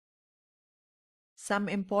Some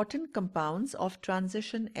important compounds of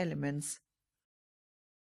transition elements.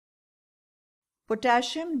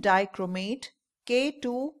 Potassium dichromate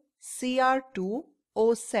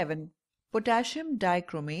K2Cr2O7. Potassium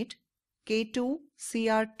dichromate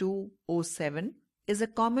K2Cr2O7 is a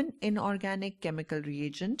common inorganic chemical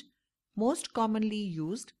reagent, most commonly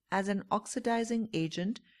used as an oxidizing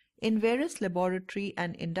agent in various laboratory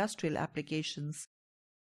and industrial applications.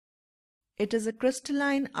 It is a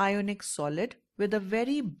crystalline ionic solid with a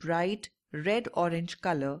very bright red-orange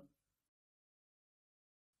color.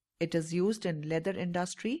 It is used in leather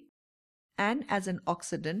industry and as an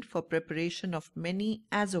oxidant for preparation of many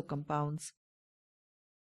azo compounds.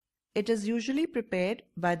 It is usually prepared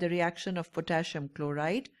by the reaction of potassium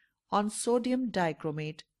chloride on sodium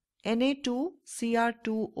dichromate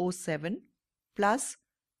Na2Cr2O7 plus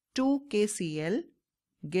 2KCl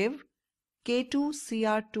give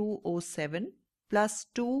K2Cr2O7 plus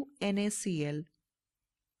 2NaCl.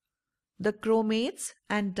 The chromates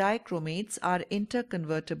and dichromates are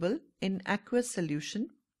interconvertible in aqueous solution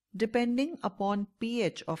depending upon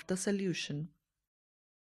pH of the solution.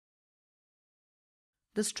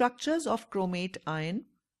 The structures of chromate ion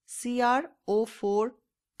CrO4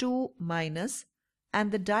 2-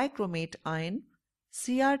 and the dichromate ion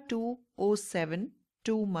Cr2O7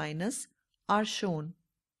 2- are shown.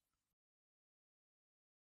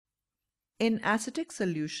 In acetic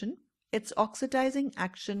solution, its oxidizing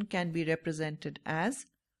action can be represented as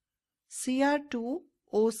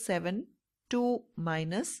Cr2O7 2-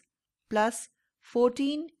 plus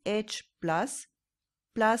 14H plus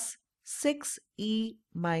 6E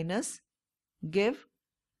minus give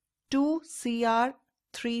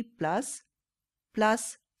 2Cr3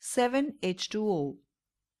 plus 7H2O.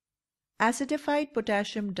 Acidified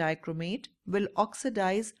potassium dichromate will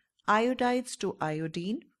oxidize iodides to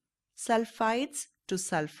iodine, sulfides to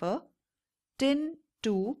sulfur, tin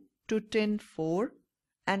 2 to tin 4,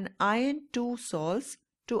 and iron 2 salts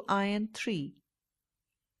to iron 3.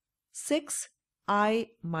 6I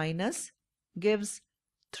minus gives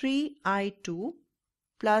 3I2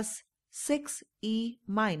 plus 6E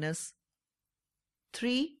minus.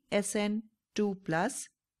 3SN2 plus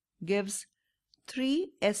gives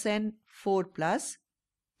 3SN4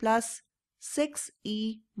 plus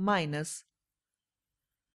 6E minus.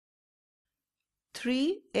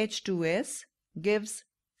 3H2S gives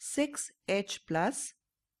 6H plus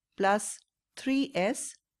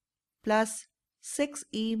 3S plus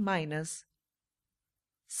 6E minus.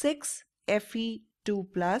 6Fe2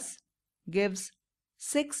 plus gives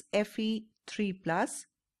 6Fe3 plus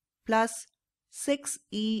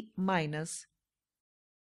 6E minus.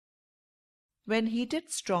 When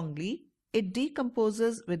heated strongly, it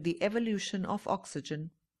decomposes with the evolution of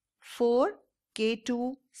oxygen.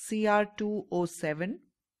 4K2Cr2O7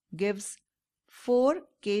 gives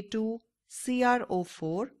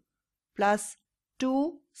 4K2CrO4 plus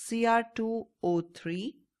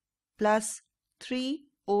 2Cr2O3 plus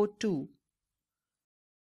 3O2.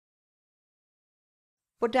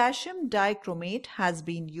 Potassium dichromate has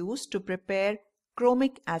been used to prepare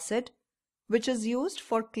chromic acid, which is used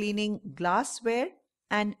for cleaning glassware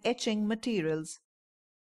and etching materials.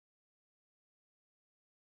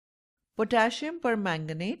 Potassium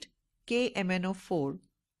permanganate KMnO4.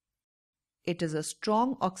 It is a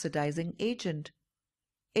strong oxidizing agent.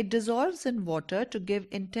 It dissolves in water to give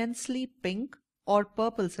intensely pink or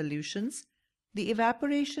purple solutions, the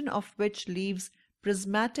evaporation of which leaves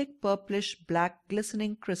prismatic purplish black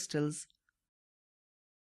glistening crystals.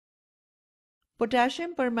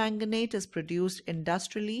 Potassium permanganate is produced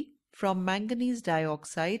industrially from manganese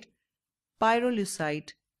dioxide,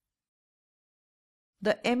 pyrolusite.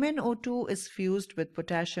 The MnO2 is fused with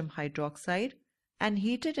potassium hydroxide and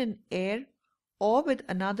heated in air or with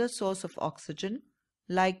another source of oxygen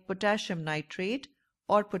like potassium nitrate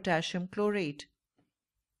or potassium chlorate.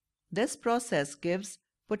 This process gives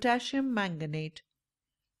potassium manganate.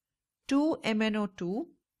 2MnO2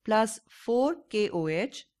 plus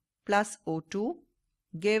 4KOH plus O2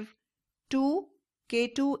 give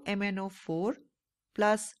 2K2MnO4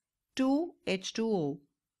 plus 2H2O.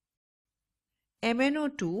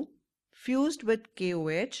 MnO2 fused with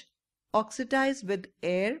KOH oxidized with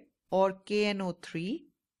air or KNO3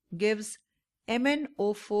 gives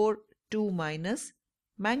MnO4 2-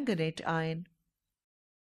 manganate ion.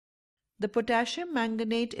 The potassium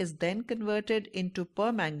manganate is then converted into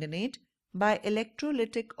permanganate by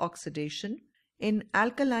electrolytic oxidation in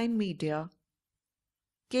alkaline media.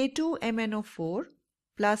 K2MnO4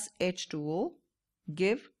 plus H2O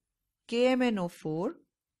give KMnO4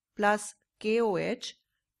 plus KOH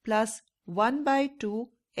plus 1/2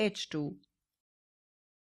 H2.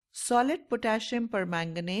 Solid potassium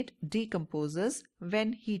permanganate decomposes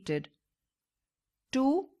when heated.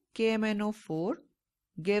 2KMnO4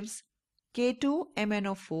 gives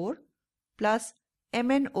K2MnO4 plus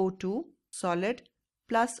MnO2 solid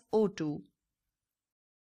plus O2.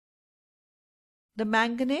 The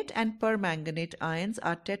manganate and permanganate ions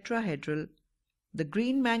are tetrahedral. The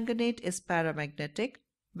green manganate is paramagnetic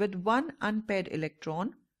with one unpaired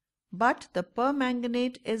electron, but the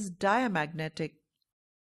permanganate is diamagnetic.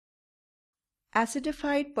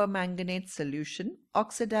 Acidified permanganate solution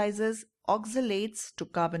oxidizes oxalates to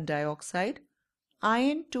carbon dioxide,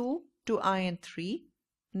 iron 2 to iron 3,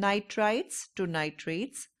 nitrites to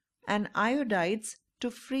nitrates, and iodides to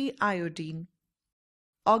free iodine.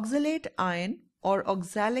 Oxalate ion or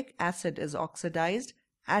oxalic acid is oxidized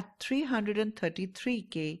at 333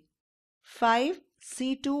 K.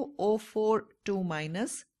 5C2O4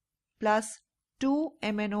 2- plus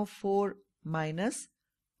 2MnO4-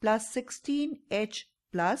 plus 16H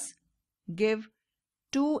plus give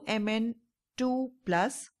 2Mn2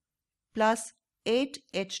 plus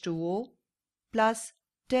 8H2O plus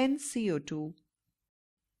 10 CO2.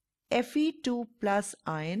 Fe2 plus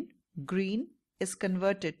ion green is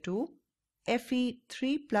converted to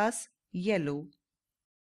Fe3 plus yellow.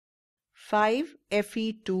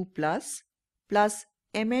 5Fe2 plus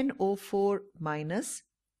MnO4 minus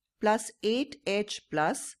plus 8H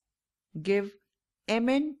plus give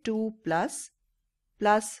Mn2 plus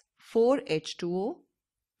 4H2O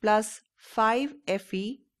plus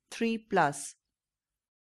 5Fe3 plus.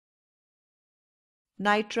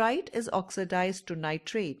 Nitrite is oxidized to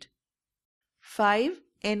nitrate.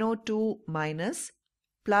 5NO2 minus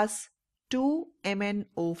plus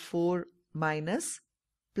 2MnO4 minus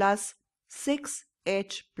plus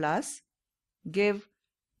 6H plus give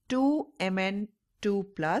 2Mn2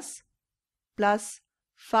 plus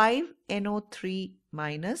 5NO3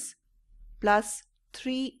 minus plus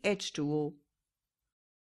 3H2O.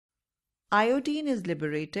 Iodine is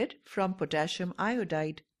liberated from potassium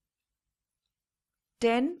iodide.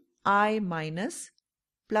 10I minus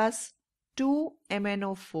plus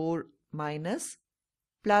 2MnO4 minus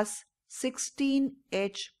plus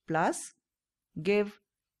 16H plus give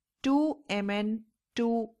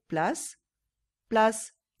 2Mn2 plus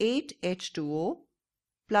 8H2O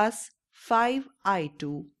plus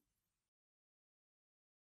 5I2.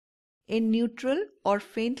 In neutral or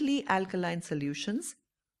faintly alkaline solutions,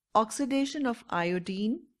 oxidation of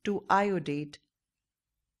iodine to iodate.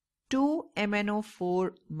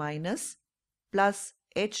 2MnO4 minus plus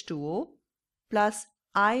H2O plus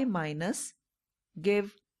I minus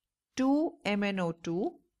give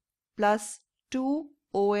 2MnO2 plus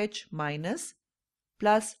 2OH minus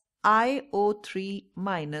plus IO3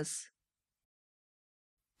 minus.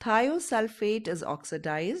 Thiosulfate is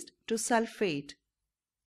oxidized to sulfate.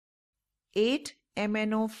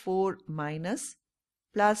 8MnO4 minus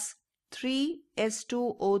plus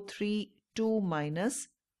 3S2O3 2 minus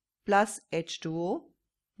plus H2O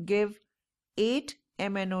give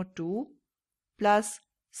 8MnO2 plus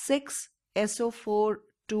 6SO4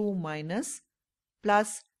 2 minus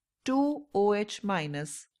plus 2OH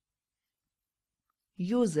minus.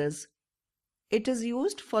 Uses: it is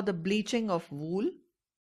used for the bleaching of wool,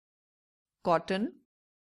 cotton,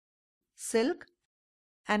 silk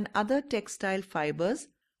and other textile fibers,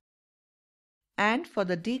 and for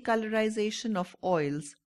the decolorization of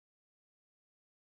oils.